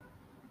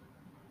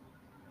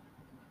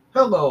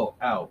Hello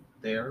out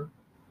there.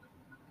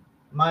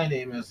 My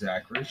name is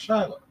Zachary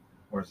Shiloh,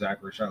 or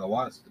Zachary Shiloh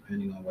Watts,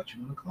 depending on what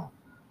you want to call me.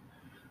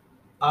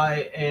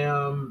 I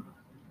am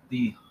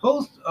the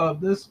host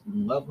of this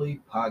lovely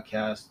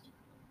podcast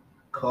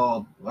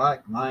called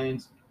Black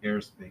Lions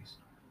Airspace,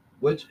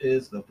 which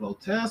is the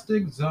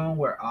flotastic zone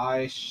where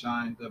I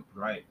shine the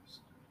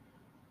brightest.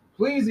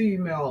 Please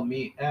email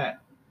me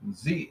at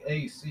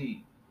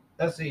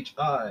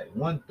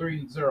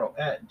zacshi130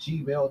 at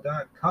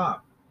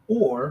gmail.com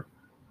or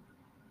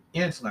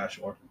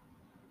or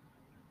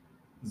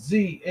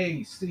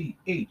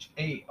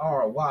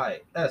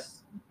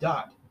ZACHARYS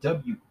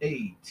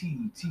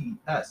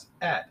WATTS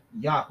at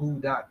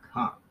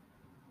yahoo.com.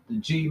 The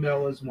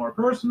Gmail is more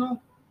personal,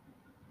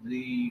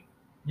 the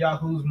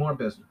Yahoo's more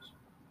business.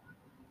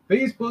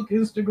 Facebook,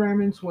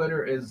 Instagram, and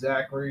Twitter is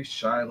Zachary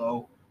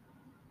Shiloh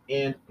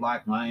and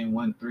Black Lion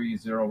 130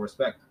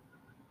 respectively.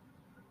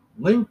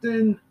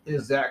 LinkedIn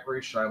is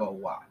Zachary Shiloh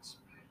Watts.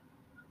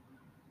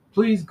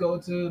 Please go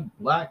to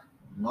Black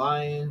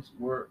Lions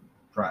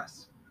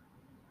WordPress,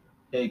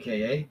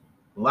 aka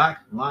Black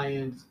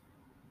Lions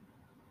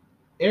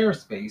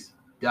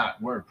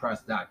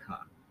airspace.wordpress.com.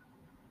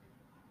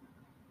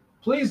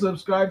 Please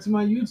subscribe to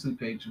my YouTube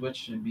page, which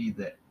should be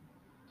there.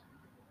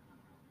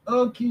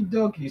 Okie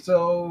dokie.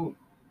 So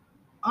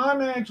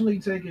I'm actually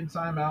taking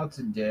time out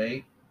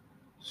today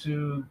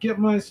to get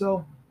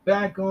myself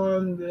back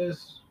on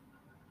this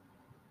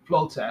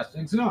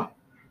Flowtastic zone.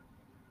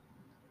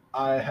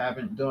 I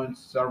haven't done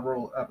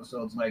several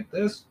episodes like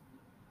this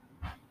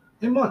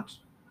in months,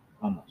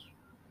 almost.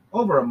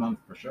 Over a month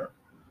for sure.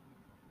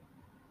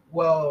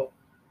 Well,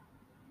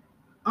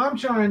 I'm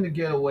trying to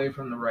get away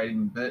from the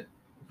writing bit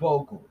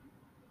vocally.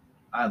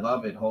 I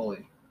love it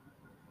wholly,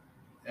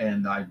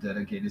 and I've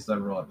dedicated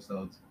several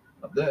episodes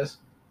of this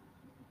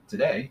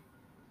today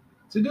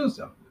to do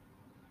so.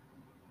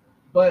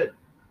 But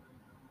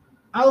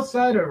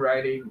outside of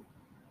writing,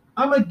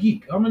 I'm a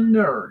geek, I'm a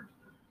nerd.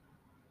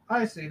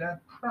 I say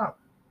that proudly.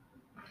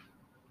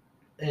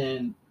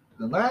 And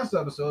the last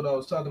episode, I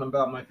was talking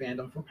about my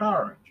fandom for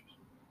Power Rangers.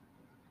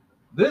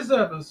 This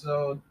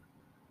episode,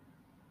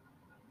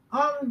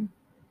 I'm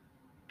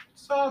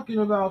talking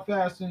about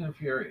Fast and the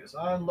Furious.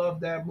 I love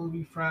that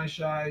movie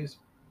franchise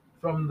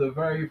from the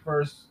very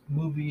first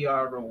movie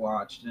I ever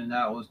watched, and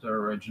that was the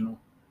original.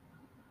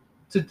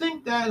 To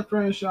think that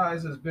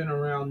franchise has been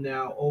around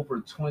now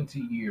over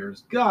 20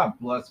 years, God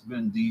bless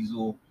Vin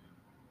Diesel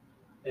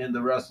and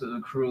the rest of the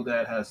crew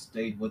that has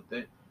stayed with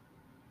it.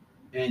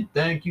 And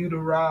thank you to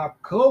Rob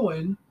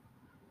Cohen,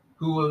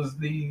 who was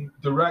the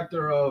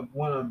director of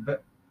one of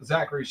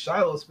Zachary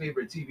Shiloh's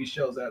favorite TV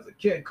shows as a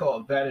kid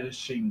called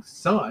Vanishing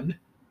Son.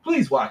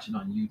 Please watch it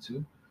on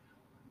YouTube,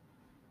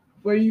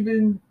 for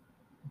even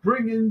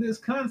bringing this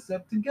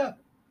concept together.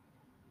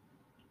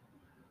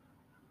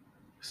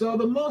 So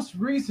the most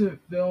recent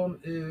film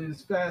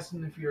is Fast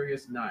and the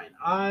Furious 9.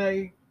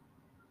 I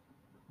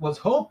was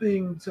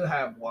hoping to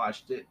have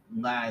watched it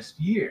last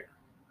year.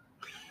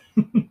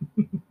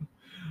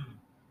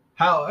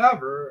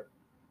 However,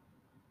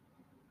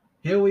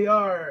 here we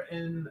are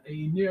in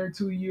a near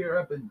 2 year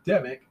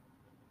epidemic,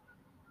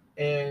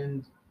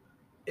 and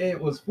it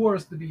was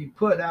forced to be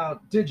put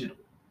out digitally.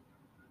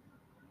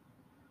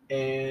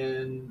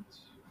 And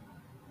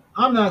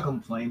I'm not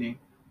complaining.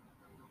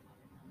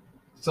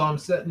 So I'm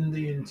setting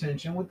the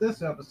intention with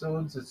this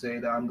episode to say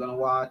that I'm going to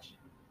watch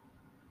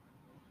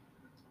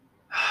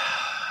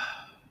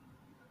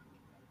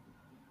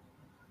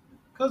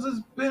because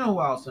it's been a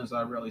while since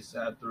I really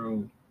sat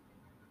through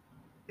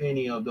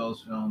any of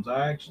those films.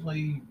 I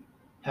actually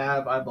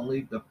have, I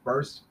believe, the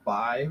first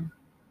five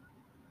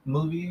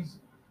movies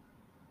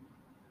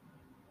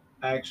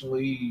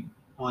actually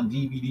on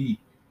DVD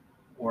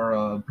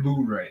or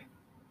Blu-ray.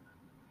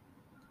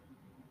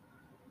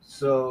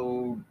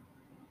 So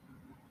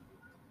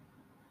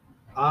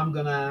I'm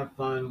gonna have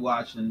fun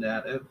watching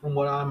that. And from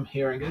what I'm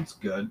hearing, it's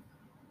good,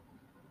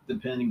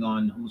 depending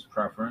on whose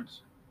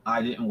preference.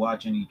 I didn't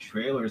watch any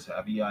trailers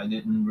heavy. I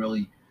didn't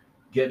really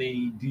get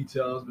any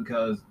details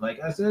because,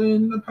 like I said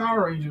in the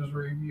Power Rangers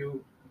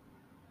review,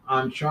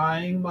 I'm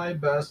trying my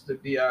best to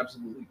be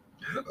absolutely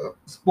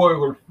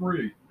spoiler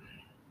free.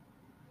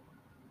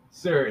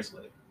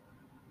 Seriously.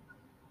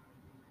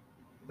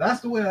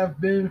 That's the way I've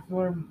been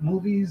for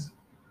movies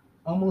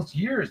almost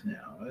years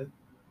now,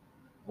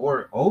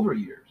 or over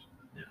years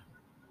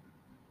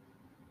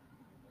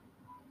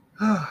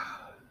now.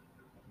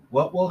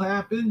 What will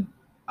happen?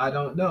 I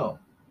don't know.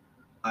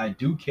 I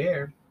do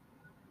care.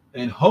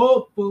 And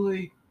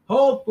hopefully,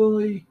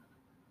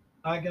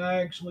 I can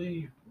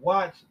actually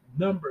watch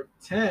number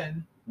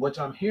 10, which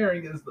I'm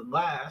hearing is the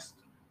last.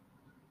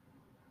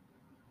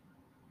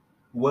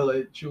 Will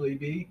it truly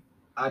be?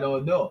 I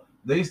don't know.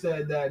 They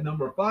said that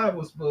number 5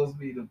 was supposed to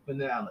be the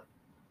finale.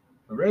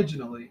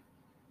 Originally,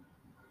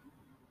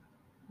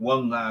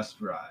 one last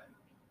ride.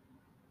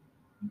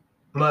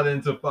 Blood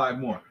into 5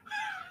 more.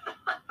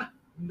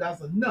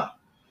 That's enough.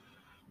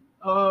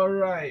 All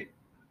right.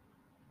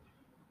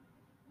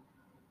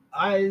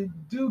 I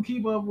do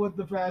keep up with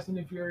the Fast and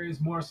the Furious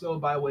more so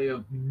by way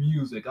of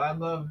music. I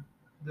love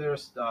their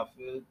stuff.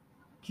 It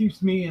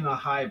keeps me in a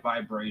high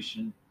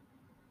vibration.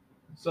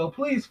 So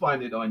please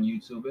find it on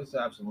YouTube. It's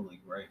absolutely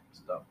great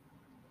stuff.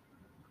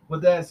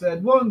 With that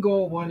said, one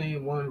goal, one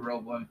aim, one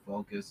road, one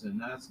focus, and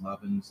that's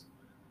Lovin's.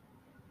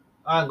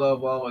 I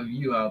love all of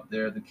you out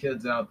there, the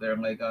kids out there,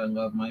 like I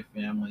love my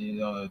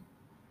family,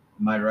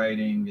 my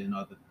writing, and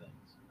other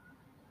things.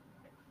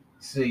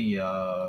 See ya.